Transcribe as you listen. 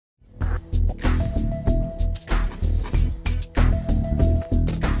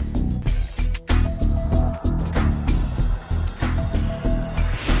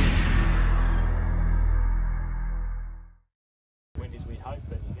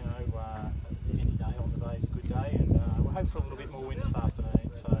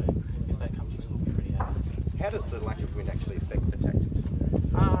How does the lack of wind actually affect the tactics?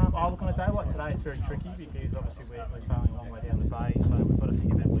 Look, on a day like today, it's very tricky because obviously we're sailing a long way down the bay, so we've got to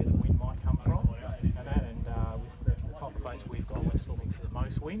think about where the wind might come from and with the type of boats we've got, we're just looking for the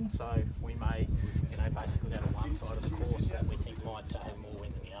most wind, so we may, basically go to one side of the course that we think might have more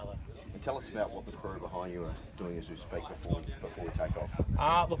wind than the other. And tell us about what the crew behind you are doing as we speak before we take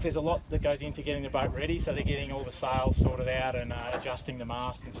off. Look, there's a lot that goes into getting the boat ready, so they're getting all the sails sorted out and adjusting the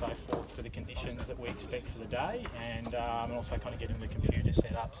mast and so forth for the conditions that we expect for the day, and also kind of getting the computer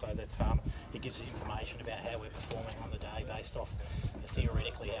set up so that it gives us information about how we're performing on the day based off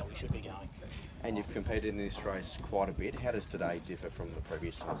theoretically how we should be going. And you've competed in this race quite a bit. How does today differ from the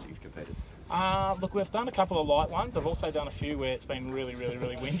previous times that you've competed? Look, we've done a couple of light ones. I've also done a few where it's been really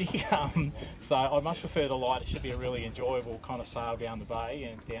windy. So I much prefer the light. It should be a really enjoyable kind of sail down the bay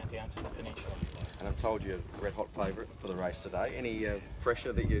and down to the peninsula. And I've told you a red hot favourite for the race today. Any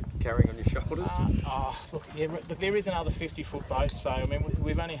pressure that you're carrying on your shoulders? Look, there is another 50-foot boat. So I mean,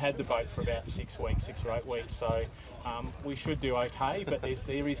 we've only had the boat for about 6 or 8 weeks. So we should do okay, but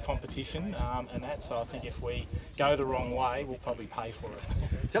there is competition, and that. So I think if we go the wrong way, we'll probably pay for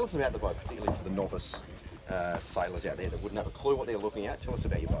it. Tell us about the boat, particularly for the novice sailors out there that wouldn't have a clue what they're looking at. Tell us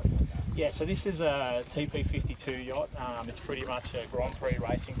about your boat. Yeah, so this is a TP52 yacht. It's pretty much a Grand Prix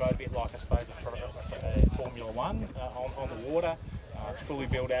racing boat, a bit like I suppose a Formula One on the water. It's fully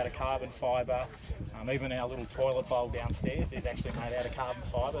built out of carbon fibre. Even our little toilet bowl downstairs is actually made out of carbon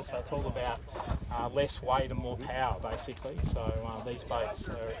fibre, so it's all about less weight and more power basically. So these boats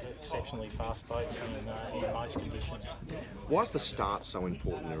are exceptionally fast boats in most conditions. Why is the start so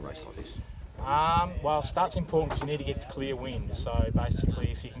important in a race like this? Well, start's important because you need to get to clear wind. So basically,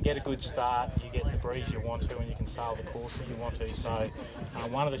 if you can get a good start, you get the breeze you want to, and you can sail the course that you want to. So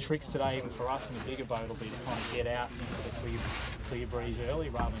one of the tricks today, even for us in the bigger boat, will be to kind of get out into the clear breeze early,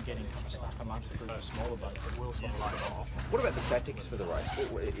 rather than getting kind of stuck amongst those smaller boats that will sort of slow off. What about the tactics for the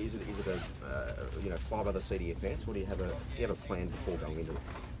race? Is it a fly by the seat of your pants, or do you have a plan before going into it?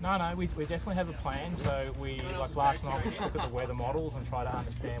 No, we definitely have a plan. So like last night, we just look at the weather models and try to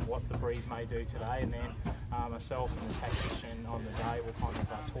understand what the breeze may do today, and then myself and the tactician on the day will kind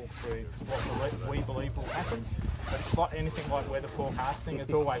of talk through what we believe will happen. But it's like anything like weather forecasting,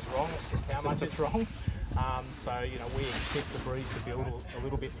 it's always wrong, it's just how much it's wrong. So we expect the breeze to build a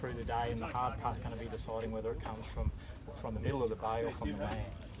little bit through the day, and the hard part's going to be deciding whether it comes from the middle of the bay or from the land.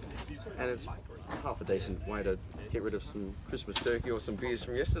 And it's half a decent way to get rid of some Christmas turkey or some beers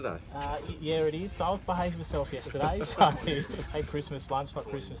from yesterday. Yeah, it is. So I've behaved myself yesterday, so I had Christmas lunch, not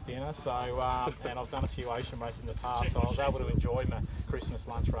Christmas dinner. So and I've done a few ocean races in the past, so I was able to enjoy my Christmas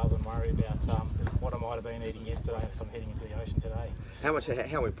lunch rather than worry about what I might have been eating yesterday if I'm heading into the ocean today.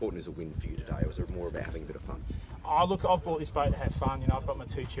 How important is the wind for you today, or is it more about having a bit of fun? Look, I've bought this boat to have fun. I've got my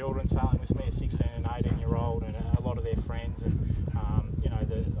 2 children sailing with me, a 16 and 18-year-old, and a lot of their friends. And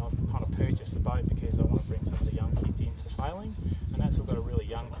I've kind of purchased the boat because I want to bring some of the young kids into sailing, and that's we've got a really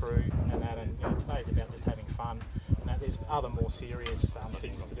young crew, and today's about just having fun. And there's other more serious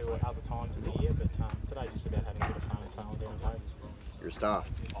things to do at other times of the year, but today's just about having a bit of fun and sailing down the bay. You're a star.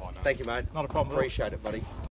 Thank you, mate. Not a problem. Appreciate it, buddy.